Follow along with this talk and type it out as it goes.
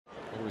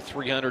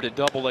300 at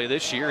Double-A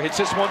this year. Hits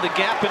this one to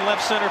gap in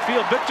left center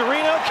field.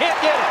 Victorino can't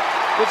get it.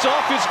 It's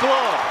off his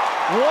glove.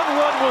 1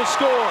 run will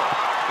score.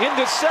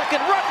 Into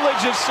second.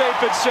 Rutledge is safe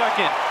at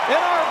second.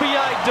 An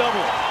RBI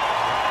double.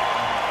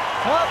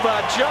 How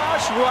about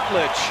Josh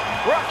Rutledge?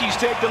 Rockies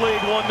take the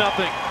lead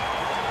 1-0.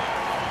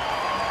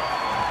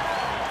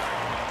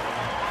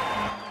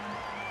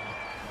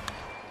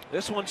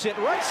 This one's hit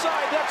right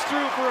side. That's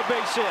through for a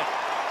base hit.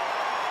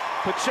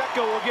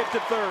 Pacheco will get to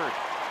third.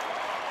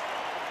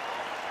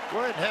 Go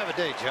ahead and have a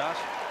day, Josh.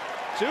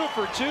 2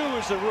 for 2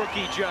 is the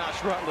rookie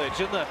Josh Rutledge,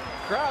 and the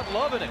crowd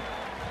loving it.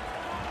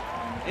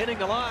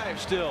 Inning alive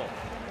still.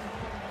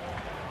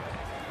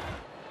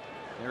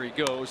 There he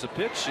goes. The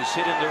pitch is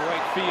hit into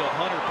right field.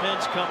 Hunter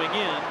Pence coming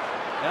in.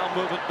 Now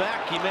moving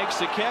back. He makes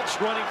the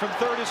catch. Running from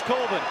third is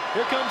Colvin.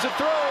 Here comes a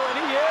throw, and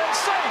he is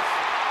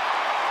safe.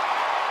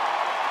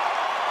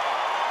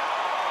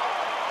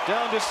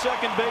 Down to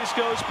second base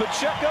goes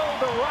Pacheco.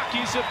 The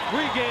Rockies have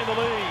regained the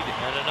lead.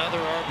 And another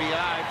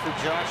RBI for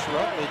Josh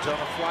Rutledge on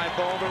a fly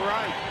ball to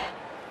right.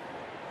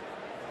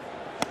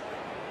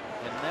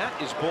 And that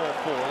is ball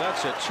 4.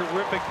 That's a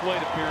terrific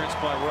plate appearance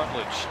by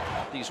Rutledge.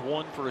 He's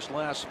won for his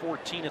last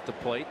 14 at the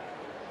plate.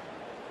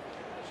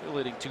 Still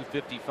hitting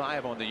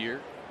 .255 on the year.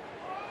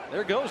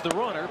 There goes the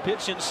runner.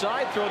 Pitch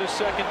inside. Throw to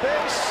second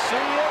base. He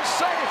is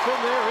safe.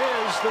 And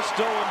there is the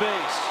stolen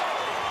base.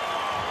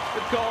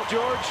 Good call,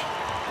 George.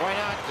 Why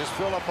not just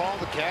fill up all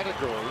the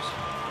categories?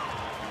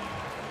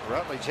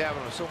 Rutledge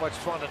having so much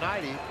fun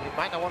tonight, he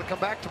might not want to come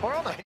back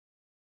tomorrow night.